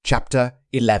Chapter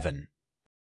 11.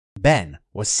 Ben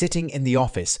was sitting in the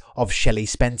office of Shelley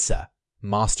Spencer,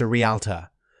 Master Realtor.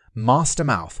 Master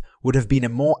Mouth would have been a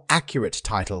more accurate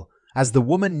title, as the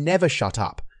woman never shut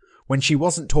up. When she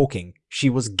wasn't talking, she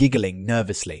was giggling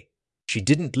nervously. She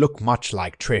didn't look much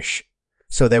like Trish,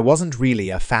 so there wasn't really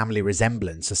a family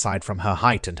resemblance aside from her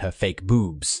height and her fake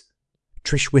boobs.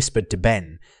 Trish whispered to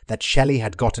Ben that Shelley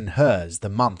had gotten hers the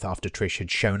month after Trish had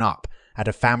shown up at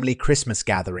a family Christmas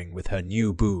gathering with her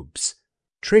new boobs.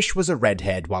 Trish was a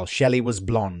redhead while Shelley was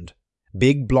blonde.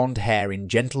 Big blonde hair in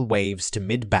gentle waves to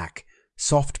mid-back,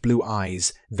 soft blue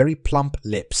eyes, very plump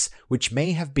lips which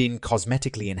may have been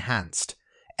cosmetically enhanced,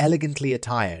 elegantly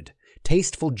attired,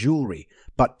 tasteful jewelry,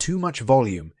 but too much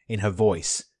volume in her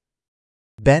voice.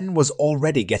 Ben was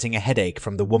already getting a headache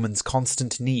from the woman's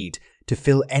constant need to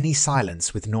fill any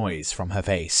silence with noise from her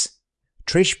face.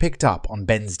 Trish picked up on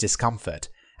Ben's discomfort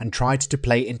and tried to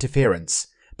play interference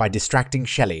by distracting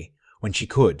Shelley when she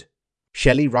could.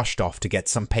 Shelley rushed off to get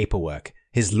some paperwork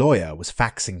his lawyer was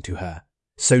faxing to her,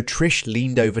 so Trish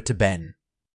leaned over to Ben.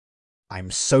 "I'm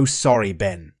so sorry,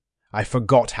 Ben. I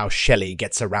forgot how Shelley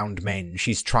gets around men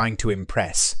she's trying to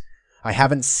impress. I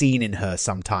haven't seen in her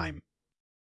some time.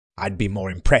 I'd be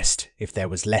more impressed if there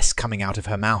was less coming out of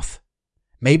her mouth.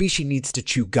 Maybe she needs to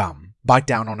chew gum, bite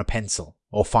down on a pencil,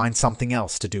 or find something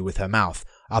else to do with her mouth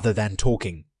other than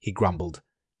talking," he grumbled.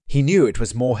 He knew it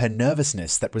was more her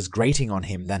nervousness that was grating on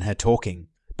him than her talking,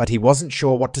 but he wasn't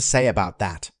sure what to say about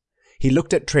that. He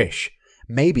looked at Trish.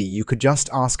 Maybe you could just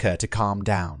ask her to calm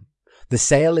down. The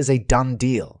sale is a done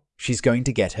deal. She's going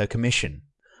to get her commission.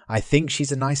 I think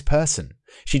she's a nice person.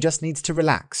 She just needs to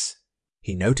relax.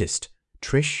 He noticed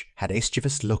Trish had a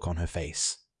mischievous look on her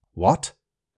face. "What?"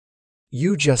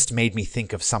 "You just made me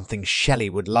think of something Shelley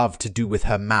would love to do with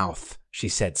her mouth," she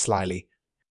said slyly.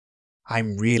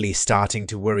 "I'm really starting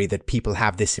to worry that people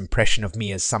have this impression of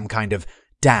me as some kind of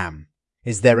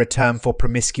is there a term for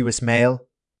promiscuous male?"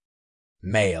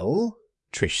 "Male?"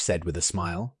 Trish said with a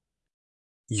smile.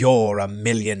 "You're a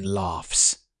million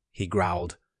laughs," he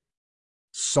growled.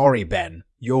 "Sorry, Ben,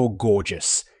 you're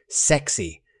gorgeous,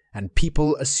 sexy, and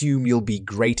people assume you'll be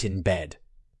great in bed.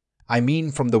 I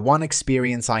mean, from the one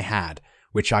experience I had,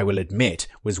 which I will admit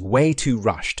was way too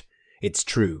rushed, it's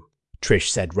true," Trish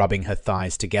said, rubbing her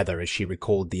thighs together as she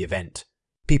recalled the event.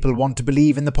 "People want to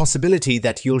believe in the possibility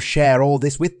that you'll share all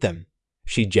this with them."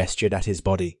 She gestured at his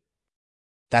body.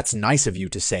 "That's nice of you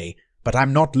to say, but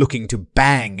I'm not looking to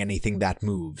bang anything that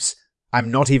moves.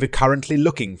 I'm not even currently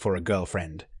looking for a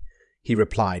girlfriend," he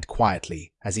replied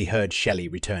quietly as he heard Shelley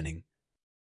returning.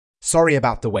 "Sorry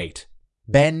about the wait.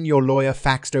 Ben, your lawyer,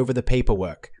 faxed over the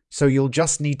paperwork, so you'll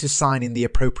just need to sign in the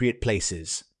appropriate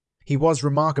places. He was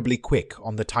remarkably quick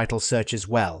on the title search as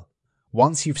well.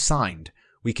 Once you've signed,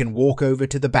 we can walk over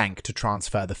to the bank to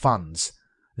transfer the funds.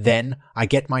 Then I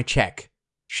get my check."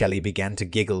 Shelley began to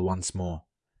giggle once more.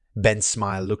 Ben's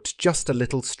smile looked just a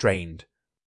little strained.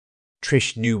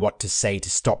 Trish knew what to say to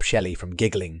stop Shelley from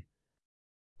giggling.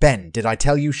 "Ben, did I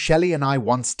tell you Shelley and I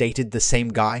once dated the same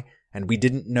guy, and we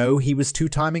didn't know he was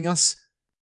two-timing us?"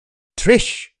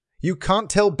 "Trish, you can't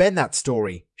tell Ben that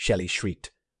story," Shelley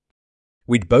shrieked.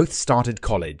 "We'd both started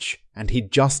college, and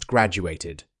he'd just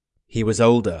graduated. He was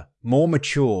older, more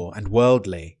mature and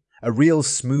worldly, a real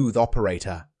smooth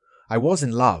operator. I was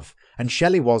in love, and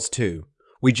Shelley was too.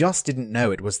 We just didn't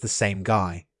know it was the same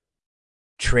guy."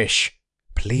 "Trish,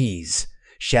 please."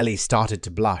 Shelley started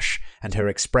to blush, and her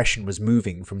expression was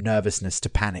moving from nervousness to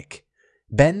panic.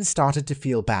 Ben started to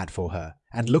feel bad for her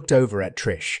and looked over at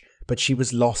Trish, but she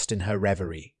was lost in her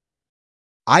reverie.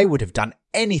 "I would have done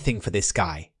anything for this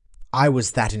guy. I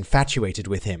was that infatuated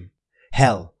with him.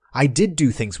 Hell, I did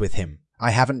do things with him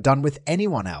I haven't done with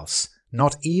anyone else,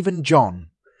 not even John."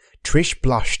 Trish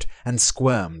blushed and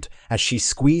squirmed as she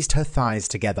squeezed her thighs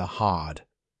together hard.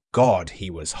 God, he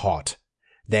was hot.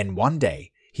 Then one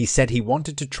day, he said he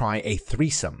wanted to try a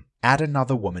threesome, add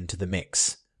another woman to the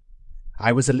mix.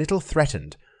 I was a little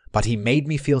threatened, but he made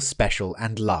me feel special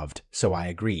and loved, so I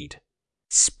agreed.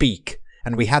 Speak,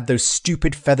 and we had those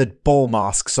stupid feathered ball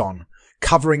masks on,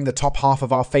 covering the top half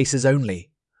of our faces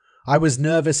only. I was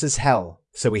nervous as hell,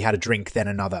 so we had a drink, then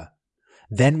another.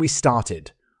 Then we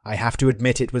started. I have to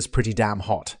admit it was pretty damn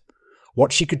hot.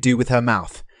 What she could do with her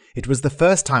mouth. It was the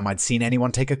first time I'd seen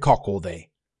anyone take a cock all day.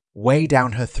 Way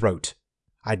down her throat.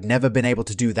 I'd never been able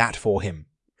to do that for him.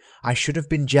 I should have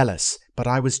been jealous, but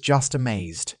I was just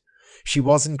amazed. She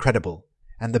was incredible,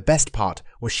 and the best part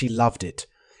was she loved it.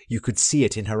 You could see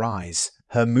it in her eyes,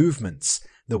 her movements,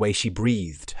 the way she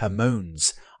breathed, her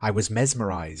moans. I was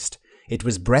mesmerized. It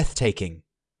was breathtaking.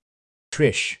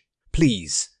 "Trish,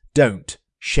 please, don't,"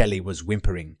 Shelley was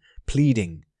whimpering,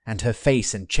 pleading. and her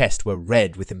face and chest were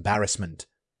red with embarrassment.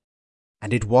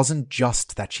 And it wasn't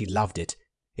just that she loved it.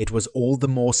 It was all the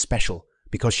more special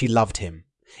because she loved him.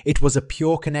 It was a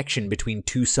pure connection between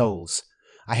two souls.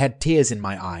 I had tears in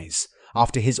my eyes.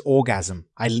 After his orgasm,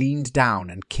 I leaned down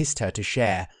and kissed her to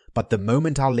share, but the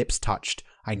moment our lips touched,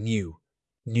 I knew.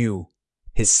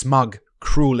 His smug,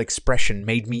 cruel expression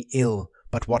made me ill,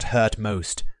 but what hurt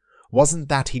most wasn't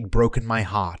that he'd broken my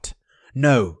heart.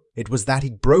 No, it was that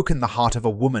he'd broken the heart of a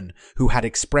woman who had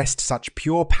expressed such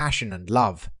pure passion and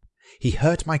love. He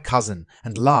hurt my cousin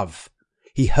and love.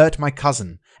 He hurt my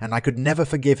cousin, and I could never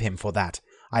forgive him for that.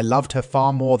 I loved her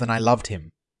far more than I loved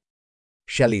him.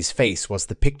 Shelley's face was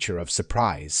the picture of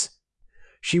surprise.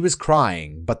 She was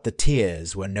crying, but the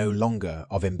tears were no longer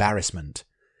of embarrassment.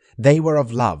 They were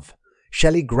of love.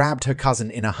 Shelley grabbed her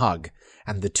cousin in a hug,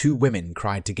 and the two women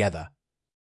cried together.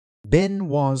 Ben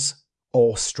was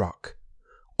awestruck.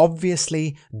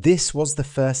 Obviously, this was the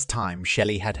first time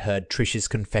Shelley had heard Trish's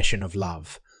confession of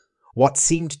love. What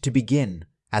seemed to begin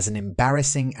as an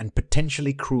embarrassing and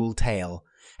potentially cruel tale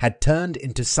had turned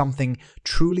into something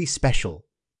truly special.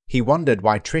 He wondered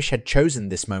why Trish had chosen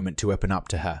this moment to open up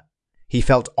to her. He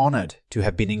felt honored to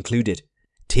have been included.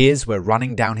 Tears were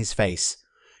running down his face.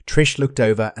 Trish looked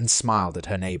over and smiled at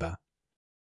her neighbor.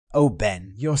 "Oh,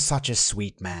 Ben, you're such a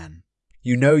sweet man.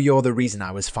 You know you're the reason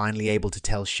I was finally able to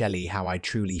tell Shelley how I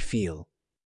truly feel."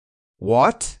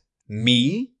 "What?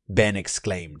 Me?" Ben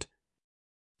exclaimed.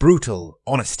 "Brutal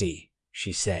honesty,"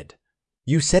 she said.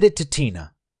 "You said it to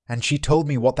Tina, and she told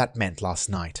me what that meant last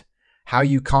night. How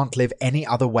you can't live any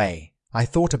other way. I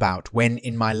thought about when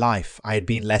in my life I had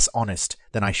been less honest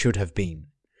than I should have been.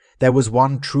 There was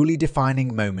one truly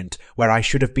defining moment where I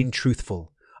should have been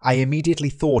truthful. I immediately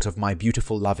thought of my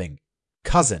beautiful loving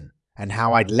cousin and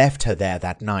how I'd left her there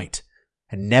that night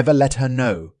and never let her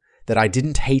know that I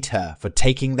didn't hate her for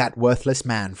taking that worthless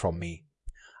man from me.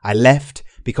 I left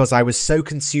because I was so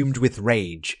consumed with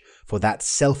rage for that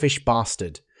selfish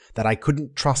bastard that I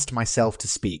couldn't trust myself to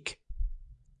speak.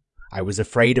 I was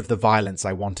afraid of the violence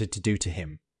I wanted to do to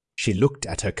him." She looked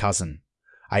at her cousin.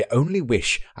 "I only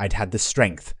wish I'd had the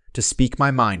strength to speak my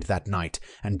mind that night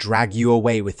and drag you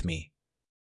away with me."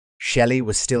 Shelley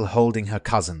was still holding her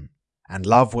cousin, and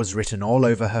love was written all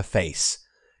over her face.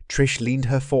 Trish leaned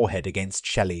her forehead against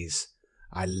Shelley's.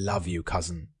 "I love you,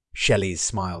 cousin." Shelley's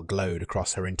smile glowed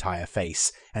across her entire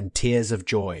face, and tears of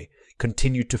joy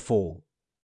continued to fall.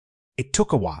 It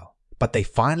took a while, but they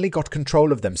finally got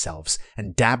control of themselves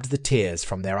and dabbed the tears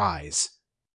from their eyes.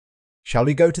 "Shall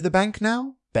we go to the bank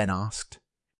now?" Ben asked.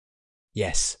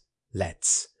 "Yes,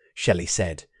 let's," Shelley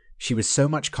said. She was so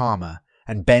much calmer,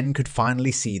 and Ben could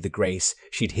finally see the grace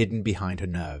she'd hidden behind her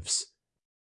nerves.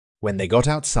 When they got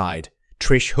outside,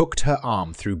 Trish hooked her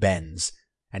arm through Ben's,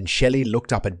 and Shelley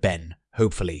looked up at Ben,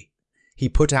 hopefully. He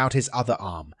put out his other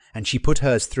arm, and she put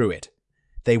hers through it.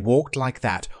 They walked like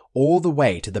that all the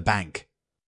way to the bank.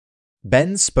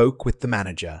 Ben spoke with the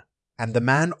manager, and the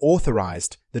man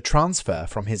authorized the transfer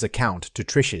from his account to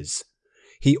Trish's.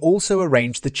 He also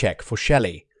arranged the check for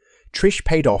Shelley. Trish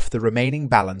paid off the remaining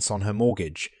balance on her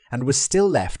mortgage and was still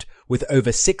left with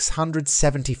over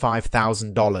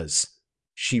 $675,000.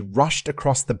 She rushed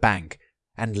across the bank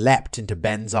and leapt into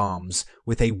Ben's arms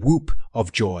with a whoop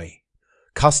of joy.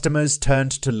 Customers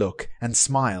turned to look, and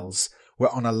smiles were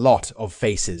on a lot of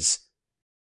faces.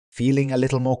 "Feeling a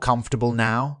little more comfortable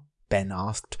now?" Ben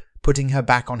asked, putting her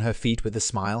back on her feet with a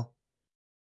smile.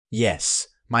 "Yes,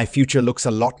 my future looks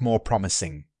a lot more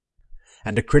promising.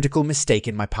 And a critical mistake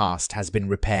in my past has been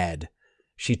repaired."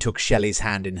 She took Shelley's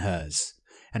hand in hers.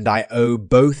 "And I owe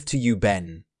both to you,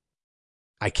 Ben."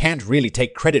 "I can't really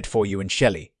take credit for you and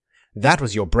Shelley. That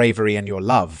was your bravery and your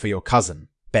love for your cousin,"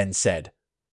 Ben said.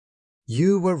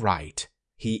 "You were right.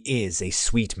 He is a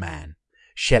sweet man,"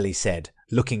 Shelley said,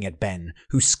 looking at Ben,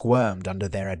 who squirmed under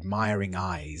their admiring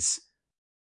eyes.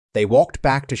 They walked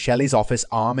back to Shelley's office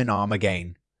arm in arm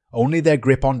again. Only their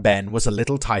grip on Ben was a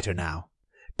little tighter now.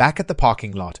 Back at the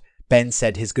parking lot, Ben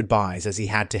said his goodbyes as he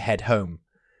had to head home.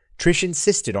 Trish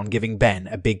insisted on giving Ben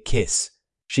a big kiss.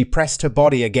 She pressed her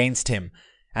body against him,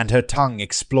 and her tongue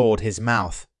explored his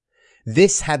mouth.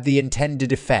 This had the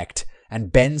intended effect,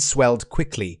 and Ben swelled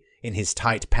quickly in his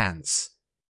tight pants.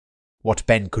 What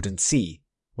Ben couldn't see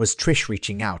was Trish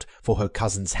reaching out for her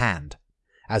cousin's hand.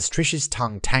 As Trish's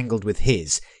tongue tangled with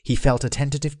his, he felt a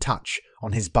tentative touch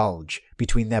on his bulge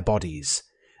between their bodies.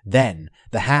 Then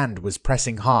the hand was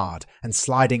pressing hard and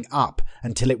sliding up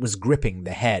until it was gripping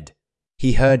the head.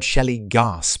 He heard Shelley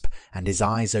gasp, and his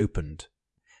eyes opened.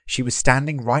 She was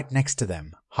standing right next to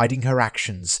them, hiding her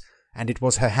actions, and it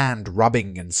was her hand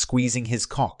rubbing and squeezing his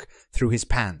cock through his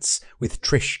pants, with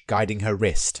Trish guiding her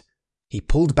wrist. He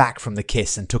pulled back from the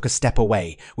kiss and took a step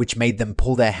away, which made them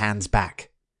pull their hands back.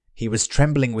 He was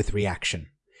trembling with reaction.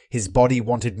 His body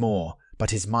wanted more,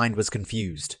 but his mind was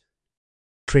confused.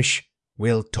 "Trish,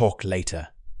 we'll talk later."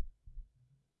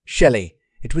 "Shelley,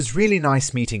 it was really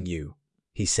nice meeting you,"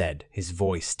 he said, his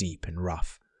voice deep and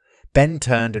rough. Ben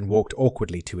turned and walked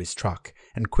awkwardly to his truck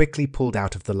and quickly pulled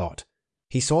out of the lot.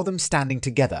 He saw them standing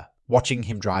together, watching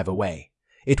him drive away.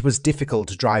 It was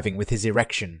difficult driving with his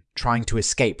erection, trying to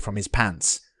escape from his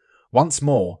pants. Once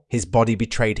more, his body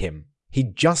betrayed him.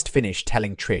 He'd just finished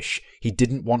telling Trish he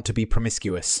didn't want to be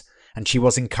promiscuous, and she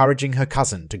was encouraging her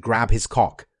cousin to grab his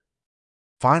cock.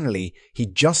 Finally, he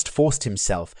just forced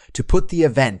himself to put the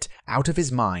event out of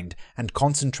his mind and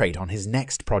concentrate on his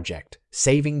next project,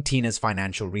 saving Tina's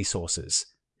financial resources.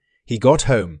 He got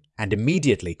home and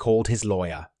immediately called his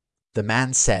lawyer. The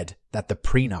man said that the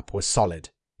prenup was solid.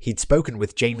 He'd spoken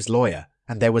with James' lawyer,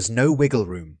 and there was no wiggle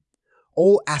room.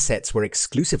 All assets were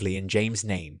exclusively in James'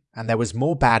 name, and there was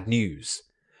more bad news.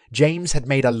 James had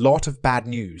made a lot of bad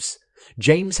news.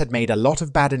 James had made a lot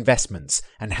of bad investments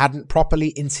and hadn't properly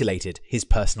insulated his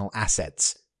personal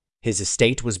assets. His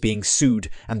estate was being sued,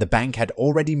 and the bank had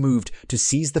already moved to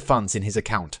seize the funds in his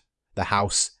account, the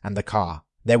house and the car.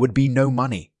 There would be no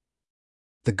money.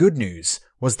 The good news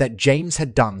was that James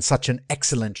had done such an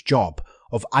excellent job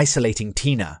of isolating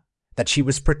Tina that she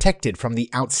was protected from the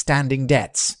outstanding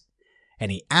debts.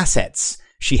 Any assets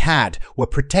she had were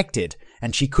protected,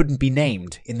 and she couldn't be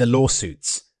named in the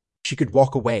lawsuits. She could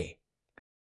walk away.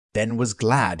 Ben was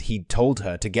glad he'd told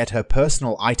her to get her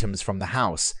personal items from the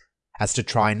house, as to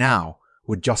try now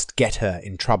would just get her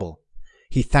in trouble.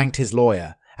 He thanked his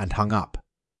lawyer and hung up.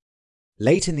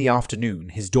 Late in the afternoon,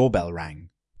 his doorbell rang.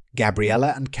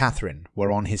 Gabriella and Catherine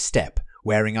were on his step,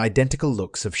 wearing identical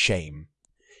looks of shame.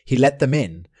 He let them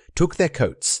in, took their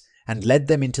coats, and led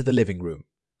them into the living room.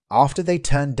 After they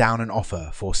turned down an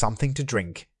offer for something to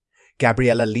drink,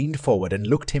 Gabriella leaned forward and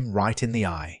looked him right in the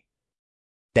eye.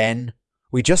 "Ben,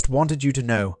 we just wanted you to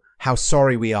know how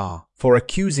sorry we are for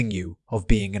accusing you of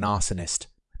being an arsonist.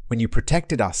 When you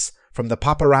protected us from the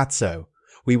paparazzo,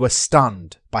 we were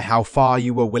stunned by how far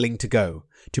you were willing to go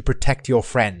to protect your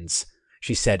friends,"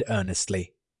 she said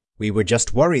earnestly. "We were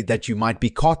just worried that you might be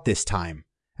caught this time,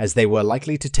 as they were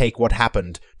likely to take what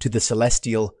happened to the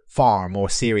Celestial far more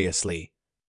seriously."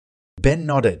 Ben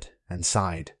nodded and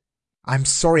sighed. "I'm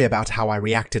sorry about how I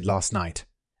reacted last night.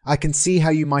 I can see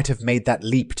how you might have made that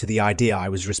leap to the idea I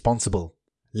was responsible.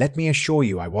 Let me assure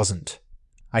you I wasn't.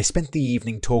 I spent the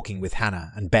evening talking with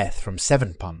Hannah and Beth from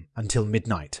Severnpun until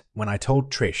midnight. When I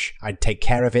told Trish I'd take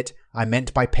care of it, I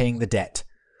meant by paying the debt.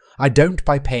 I don't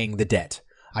by paying the debt.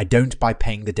 I don't by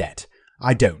paying the debt.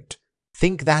 I don't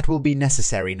think that will be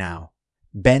necessary now."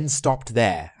 Ben stopped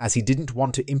there, as he didn't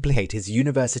want to implicate his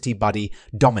university buddy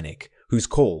Dominic, whose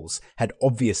calls had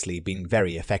obviously been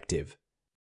very effective.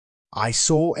 "I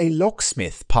saw a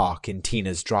locksmith park in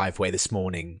Tina's driveway this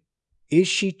morning. Is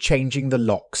she changing the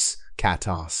locks?" Kat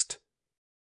asked.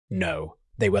 "No,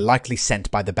 they were likely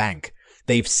sent by the bank.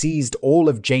 They've seized all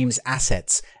of James'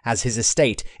 assets, as his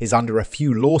estate is under a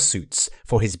few lawsuits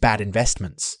for his bad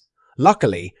investments.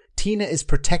 Luckily, Tina is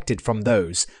protected from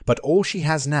those, but all she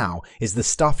has now is the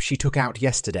stuff she took out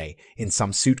yesterday in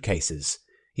some suitcases,"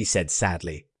 he said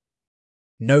sadly.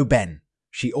 "No, Ben.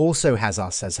 She also has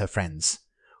us as her friends.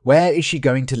 Where is she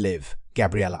going to live?"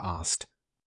 Gabriella asked.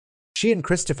 "She and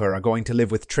Christopher are going to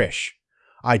live with Trish.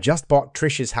 I just bought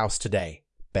Trish's house today,"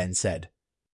 Ben said.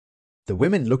 The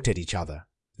women looked at each other.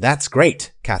 "That's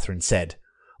great," Catherine said.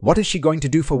 "What is she going to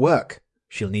do for work?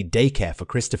 She'll need daycare for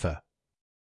Christopher."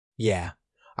 "Yeah,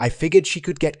 I figured she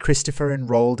could get Christopher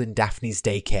enrolled in Daphne's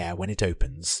daycare when it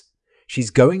opens. She's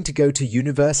going to go to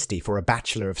university for a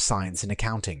Bachelor of Science in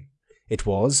Accounting. It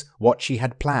was what she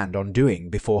had planned on doing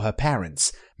before her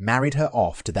parents married her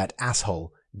off to that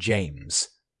asshole, James."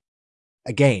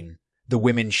 Again, the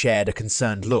women shared a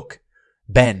concerned look.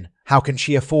 "Ben, how can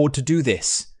she afford to do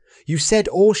this? You said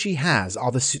all she has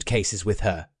are the suitcases with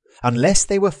her. Unless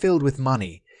they were filled with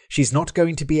money, she's not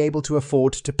going to be able to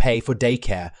afford to pay for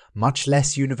daycare, much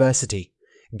less university,"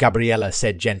 Gabriella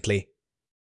said gently.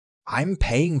 "I'm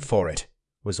paying for it,"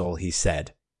 was all he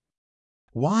said.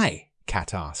 "Why?"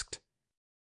 Kat asked.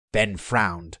 Ben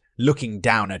frowned, looking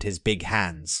down at his big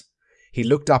hands. He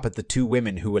looked up at the two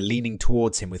women who were leaning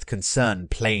towards him with concern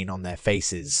plain on their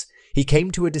faces. He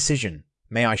came to a decision.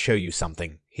 "May I show you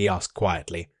something?" he asked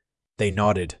quietly. They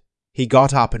nodded. He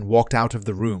got up and walked out of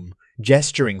the room,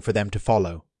 gesturing for them to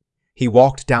follow. He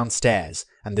walked downstairs,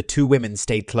 and the two women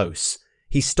stayed close.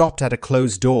 He stopped at a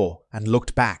closed door and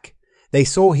looked back. They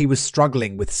saw he was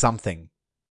struggling with something.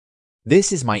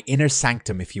 "This is my inner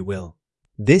sanctum, if you will.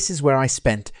 This is where I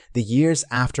spent the years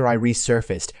after I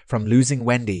resurfaced from losing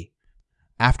Wendy,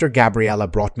 after Gabriella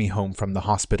brought me home from the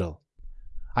hospital.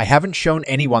 I haven't shown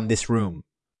anyone this room.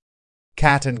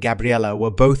 Kat and Gabriella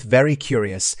were both very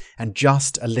curious and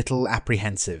just a little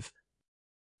apprehensive.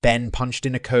 Ben punched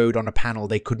in a code on a panel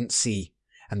they couldn't see,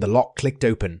 and the lock clicked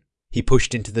open. He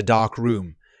pushed into the dark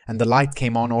room, and the light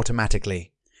came on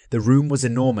automatically. The room was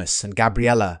enormous, and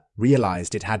Gabriella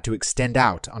realized it had to extend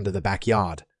out under the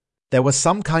backyard. There was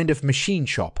some kind of machine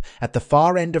shop at the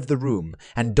far end of the room,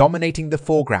 and dominating the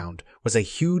foreground was a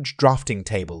huge drafting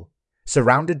table,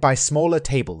 surrounded by smaller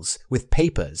tables with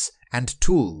papers and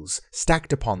tools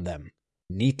stacked upon them,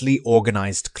 neatly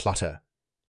organized clutter.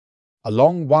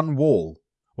 Along one wall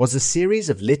was a series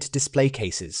of lit display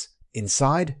cases.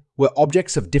 Inside were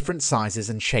objects of different sizes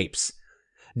and shapes.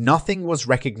 Nothing was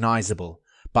recognizable,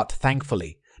 but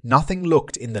thankfully, nothing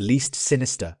looked in the least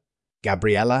sinister.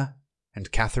 Gabriella and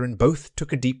Catherine both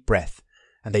took a deep breath,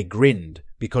 and they grinned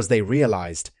because they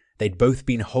realized they'd both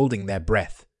been holding their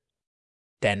breath.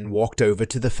 Then walked over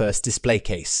to the first display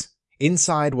case.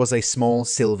 Inside was a small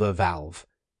silver valve.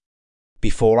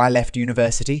 Before I left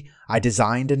university, I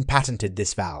designed and patented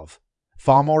this valve,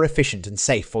 far more efficient and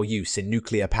safe for use in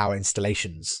nuclear power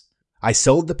installations. I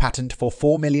sold the patent for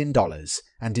 $4 million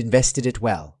and invested it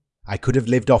well. I could have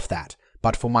lived off that,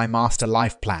 but for my master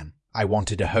life plan, I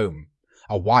wanted a home,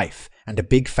 a wife, and a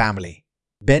big family.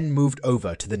 Ben moved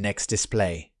over to the next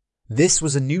display. This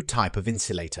was a new type of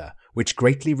insulator, which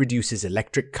greatly reduces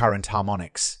electric current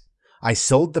harmonics. I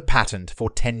sold the patent for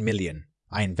 $10 million.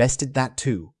 I invested that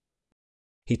too.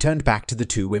 He turned back to the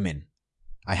two women.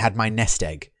 I had my nest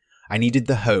egg. I needed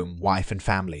the home, wife, and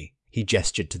family. He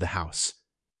gestured to the house.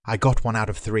 I got 1 out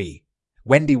of 3.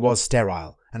 Wendy was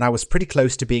sterile, and I was pretty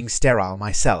close to being sterile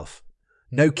myself.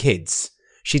 No kids.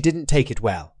 She didn't take it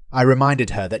well. I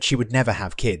reminded her that she would never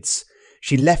have kids.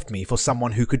 She left me for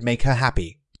someone who could make her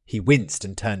happy. He winced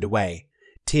and turned away,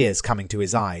 tears coming to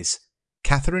his eyes.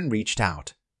 Catherine reached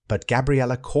out, but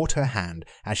Gabriella caught her hand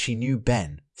as she knew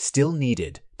Ben still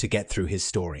needed to get through his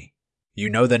story. You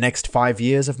know the next 5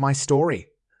 years of my story.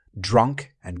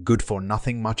 Drunk and good for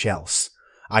nothing much else.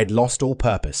 I'd lost all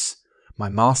purpose. My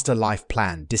master life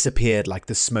plan disappeared like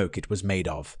the smoke it was made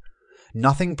of.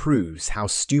 Nothing proves how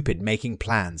stupid making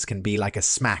plans can be like a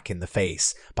smack in the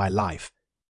face by life.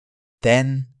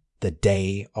 Then, the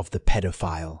day of the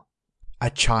pedophile. A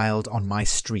child on my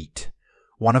street.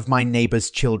 One of my neighbor's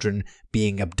children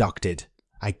being abducted.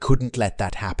 I couldn't let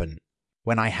that happen.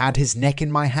 When I had his neck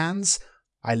in my hands,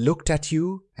 I looked at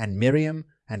you and Miriam,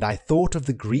 and I thought of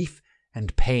the grief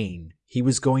and pain he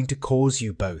was going to cause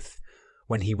you both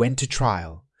when he went to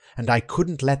trial, and I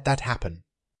couldn't let that happen.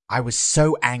 I was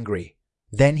so angry.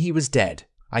 Then he was dead.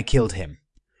 I killed him.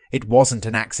 It wasn't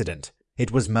an accident.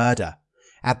 It was murder.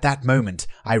 At that moment,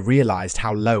 I realized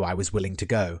how low I was willing to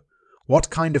go. What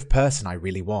kind of person I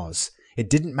really was. It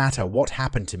didn't matter what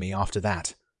happened to me after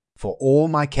that. For all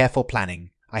my careful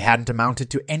planning, I hadn't amounted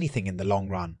to anything in the long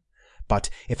run. But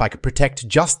if I could protect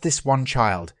just this one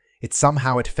child, it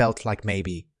felt like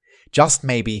maybe, just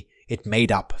maybe, it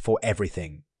made up for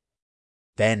everything.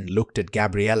 Ben looked at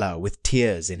Gabriella with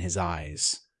tears in his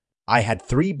eyes. I had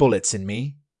 3 bullets in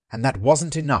me, and that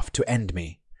wasn't enough to end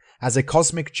me. As a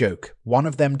cosmic joke, one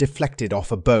of them deflected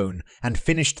off a bone and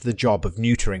finished the job of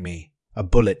neutering me. A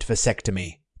bullet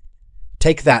vasectomy.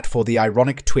 Take that for the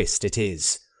ironic twist it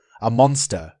is. A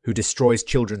monster who destroys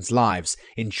children's lives,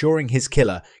 ensuring his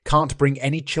killer can't bring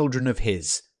any children of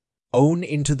his own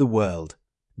into the world.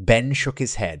 Ben shook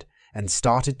his head and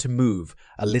started to move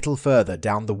a little further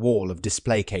down the wall of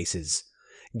display cases.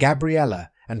 Gabriella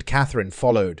and Catherine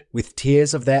followed with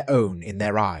tears of their own in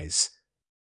their eyes.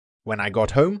 When I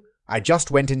got home, I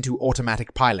just went into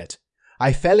automatic pilot.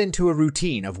 I fell into a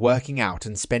routine of working out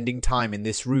and spending time in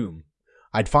this room.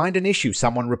 I'd find an issue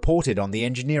someone reported on the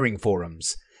engineering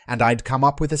forums, and I'd come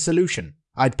up with a solution.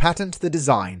 I'd patent the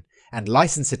design and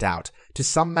license it out to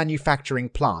some manufacturing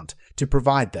plant to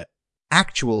provide the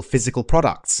actual physical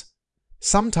products.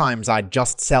 Sometimes I'd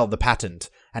just sell the patent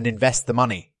and invest the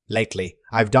money. Lately,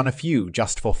 I've done a few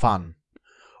just for fun.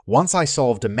 Once I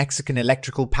solved a Mexican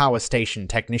electrical power station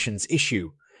technician's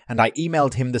issue, and I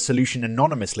emailed him the solution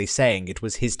anonymously saying it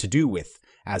was his to do with,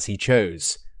 as he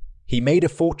chose. He made a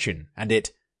fortune, and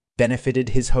it benefited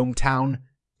his hometown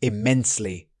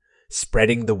immensely,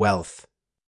 spreading the wealth.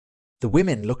 The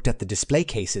women looked at the display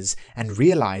cases and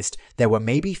realized there were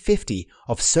maybe 50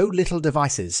 of so little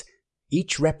devices,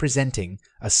 each representing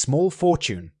a small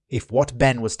fortune if what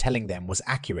Ben was telling them was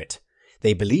accurate.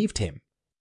 They believed him.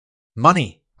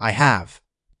 Money, I have.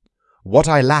 What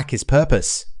I lack is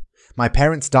purpose. My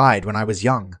parents died when I was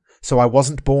young, so I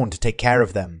wasn't born to take care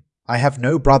of them. I have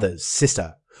no brothers,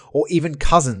 sister, or even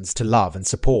cousins to love and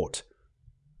support.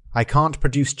 I can't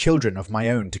produce children of my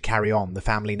own to carry on the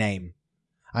family name.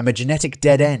 I'm a genetic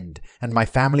dead end, and my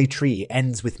family tree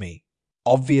ends with me.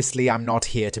 Obviously, I'm not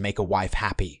here to make a wife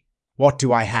happy. What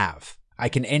do I have? I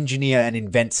can engineer and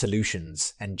invent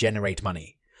solutions and generate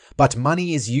money. But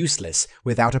money is useless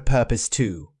without a purpose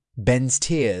too. Ben's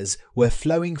tears were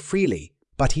flowing freely,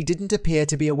 but he didn't appear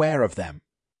to be aware of them.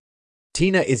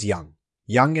 Tina is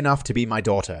young enough to be my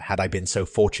daughter had I been so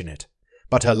fortunate.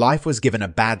 But her life was given a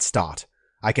bad start.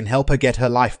 I can help her get her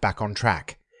life back on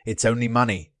track. It's only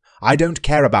money. I don't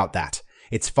care about that.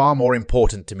 It's far more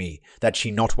important to me that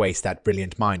she not waste that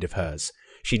brilliant mind of hers.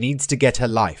 She needs to get her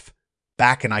life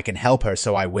back, and I can help her,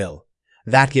 so I will.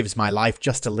 That gives my life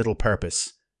just a little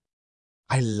purpose.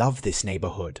 I love this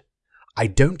neighborhood. I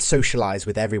don't socialize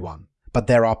with everyone, but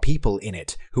there are people in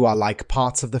it who are like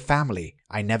parts of the family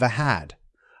I never had.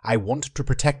 I want to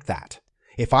protect that.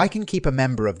 If I can keep a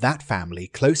member of that family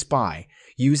close by,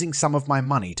 using some of my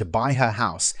money to buy her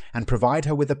house and provide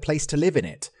her with a place to live in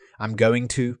it, I'm going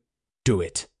to do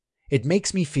it. It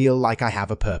makes me feel like I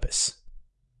have a purpose.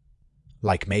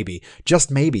 Like maybe,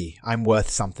 just maybe, I'm worth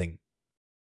something.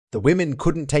 The women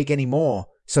couldn't take any more,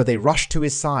 so they rushed to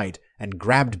his side and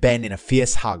grabbed Ben in a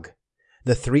fierce hug.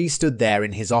 The three stood there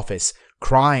in his office,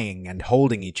 crying and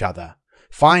holding each other.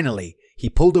 Finally, he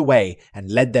pulled away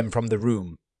and led them from the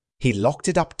room. He locked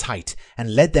it up tight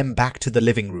and led them back to the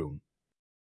living room.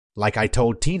 Like I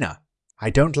told Tina, I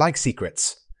don't like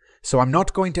secrets, so I'm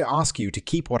not going to ask you to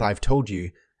keep what I've told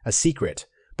you a secret,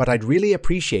 but I'd really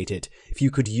appreciate it if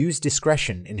you could use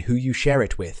discretion in who you share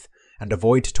it with, and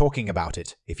avoid talking about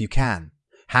it, if you can.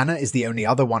 Hannah is the only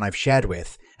other one I've shared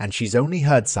with, and she's only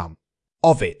heard some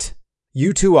of it.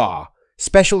 You two are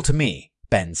special to me,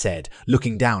 Ben said,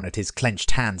 looking down at his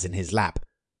clenched hands in his lap.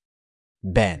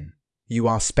 Ben, you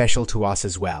are special to us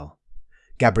as well,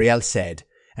 Gabrielle said,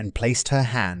 and placed her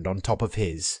hand on top of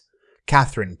his.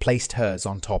 Catherine placed hers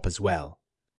on top as well.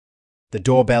 The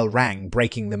doorbell rang,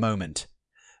 breaking the moment.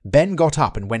 Ben got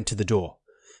up and went to the door.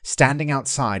 Standing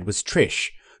outside was Trish,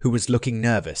 who was looking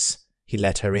nervous. He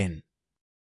let her in.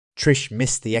 Trish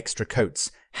missed the extra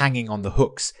coats hanging on the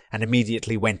hooks and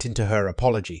immediately went into her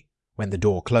apology when the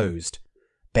door closed.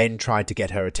 Ben tried to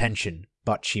get her attention,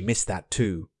 but she missed that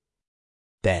too.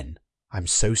 Ben, I'm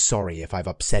so sorry if I've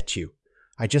upset you.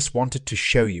 I just wanted to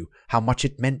show you how much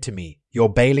it meant to me. You're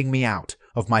bailing me out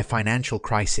of my financial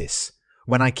crisis.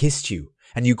 When I kissed you,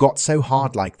 and you got so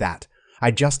hard like that,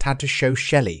 I just had to show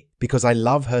Shelley because I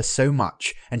love her so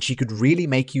much, and she could really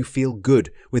make you feel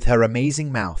good with her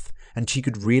amazing mouth, and she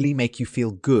could really make you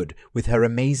feel good with her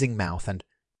amazing mouth, and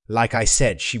like I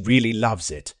said, she really loves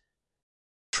it.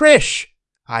 Trish!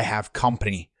 I have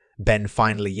company, Ben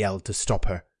finally yelled to stop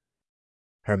her.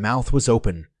 Her mouth was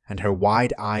open, and her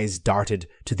wide eyes darted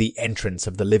to the entrance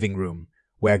of the living room,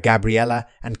 where Gabriella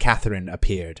and Catherine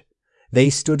appeared. They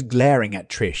stood glaring at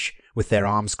Trish with their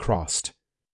arms crossed.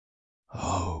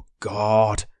 Oh,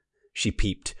 God, she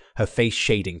peeped, her face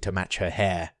shading to match her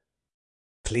hair.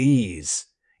 Please,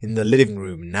 in the living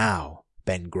room now,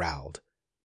 Ben growled.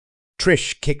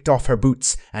 Trish kicked off her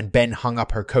boots and Ben hung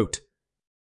up her coat.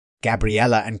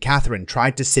 Gabriella and Catherine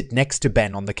tried to sit next to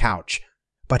Ben on the couch,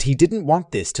 but he didn't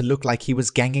want this to look like he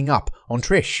was ganging up on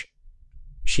Trish.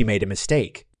 She made a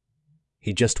mistake.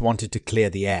 He just wanted to clear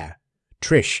the air.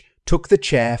 Trish took the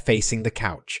chair facing the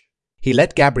couch. He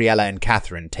let Gabriella and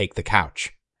Catherine take the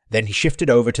couch. Then he shifted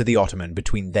over to the ottoman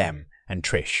between them and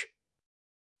Trish.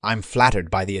 I'm flattered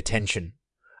by the attention.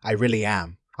 I really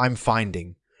am.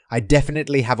 I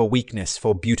definitely have a weakness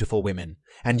for beautiful women,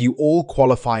 and you all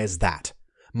qualify as that.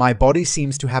 My body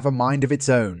seems to have a mind of its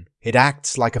own. It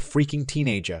acts like a freaking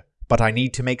teenager, but I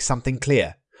need to make something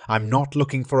clear. I'm not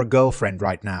looking for a girlfriend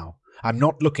right now.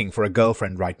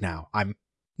 I'm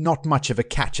not much of a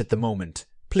catch at the moment.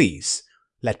 Please,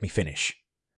 let me finish.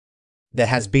 There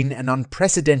has been an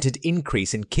unprecedented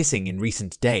increase in kissing in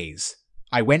recent days.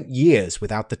 I went years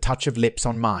without the touch of lips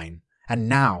on mine, and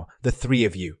now the three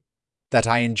of you. That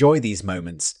I enjoy these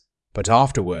moments, but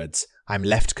afterwards I'm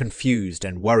left confused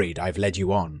and worried I've led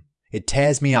you on. It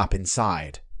tears me up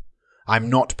inside. I'm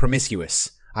not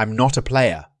promiscuous. I'm not a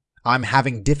player. I'm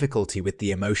having difficulty with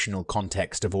the emotional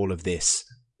context of all of this.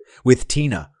 With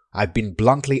Tina, I've been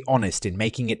bluntly honest in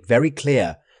making it very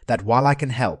clear that while I can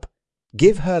help,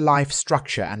 give her life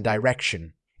structure and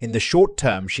direction, in the short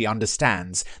term she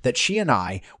understands that she and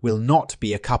I will not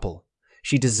be a couple.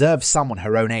 She deserves someone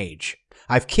her own age.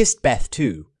 I've kissed Beth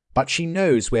too, but she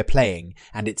knows we're playing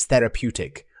and it's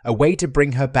therapeutic, a way to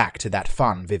bring her back to that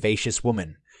fun, vivacious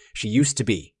woman she used to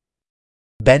be.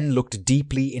 Ben looked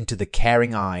deeply into the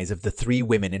caring eyes of the three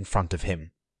women in front of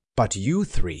him. But you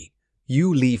three,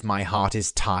 you leave my heart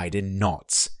is tied in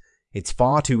knots. It's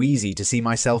far too easy to see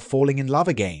myself falling in love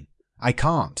again. I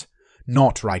can't.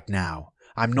 Not right now.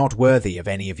 I'm not worthy of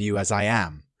any of you as I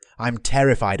am. I'm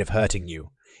terrified of hurting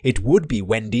you. It would be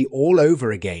Wendy all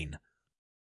over again.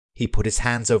 He put his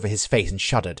hands over his face and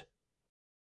shuddered.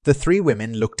 The three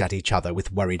women looked at each other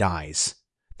with worried eyes.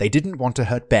 They didn't want to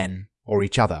hurt Ben or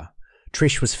each other.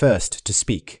 Trish was first to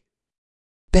speak.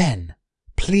 Ben,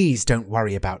 please don't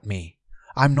worry about me.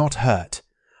 I'm not hurt.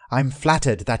 I'm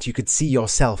flattered that you could see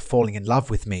yourself falling in love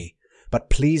with me, but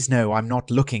please know I'm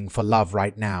not looking for love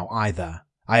right now either.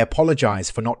 I apologize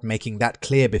for not making that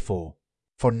clear before,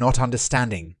 for not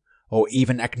understanding or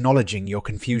even acknowledging your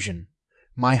confusion.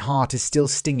 My heart is still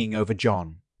stinging over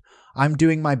John. I'm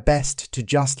doing my best to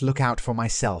just look out for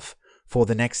myself for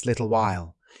the next little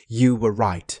while. You were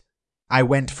right. I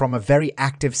went from a very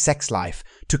active sex life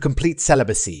to complete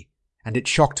celibacy, and it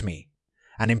shocked me.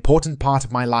 An important part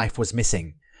of my life was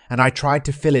missing, and I tried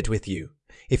to fill it with you.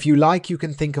 If you like, you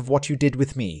can think of what you did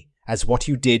with me as what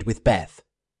you did with Beth.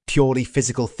 Purely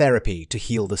physical therapy to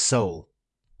heal the soul.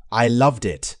 I loved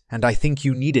it, and I think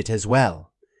you need it as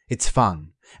well. It's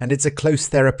fun, and it's a close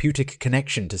therapeutic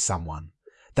connection to someone.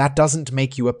 That doesn't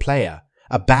make you a player.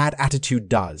 A bad attitude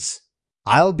does.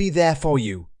 I'll be there for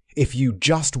you if you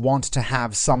just want to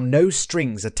have some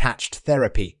no-strings-attached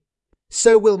therapy.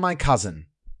 So will my cousin.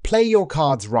 Play your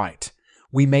cards right.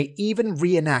 We may even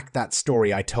reenact that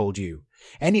story I told you.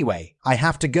 Anyway, I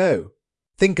have to go.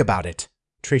 Think about it.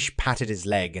 Trish patted his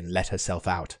leg and let herself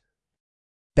out.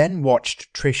 Ben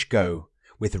watched Trish go,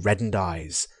 with reddened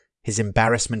eyes, his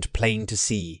embarrassment plain to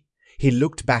see. He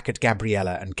looked back at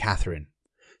Gabriella and Catherine.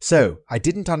 So, I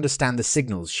didn't understand the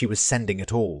signals she was sending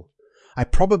at all. I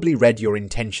probably read your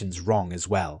intentions wrong as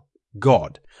well.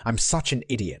 God, I'm such an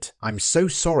idiot. I'm so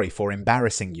sorry for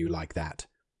embarrassing you like that.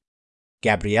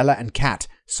 Gabriella and Kat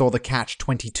saw the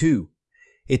catch-22.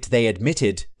 They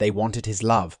admitted they wanted his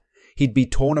love. He'd be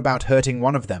torn about hurting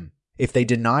one of them. If they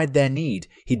denied their need,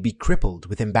 he'd be crippled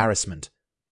with embarrassment.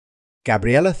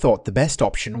 Gabriella thought the best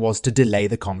option was to delay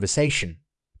the conversation.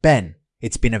 Ben,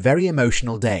 it's been a very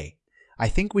emotional day. I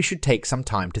think we should take some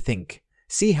time to think.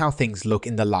 See how things look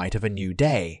in the light of a new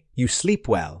day. You sleep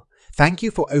well. Thank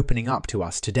you for opening up to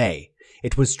us today.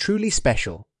 It was truly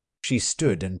special. She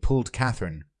stood and pulled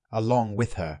Catherine along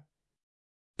with her.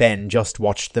 Ben just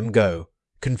watched them go,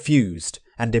 confused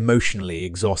and emotionally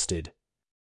exhausted.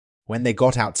 When they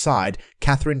got outside,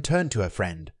 Catherine turned to her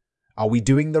friend. Are we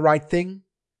doing the right thing?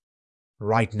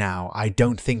 Right now, I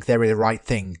don't think they're the right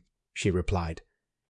thing, she replied.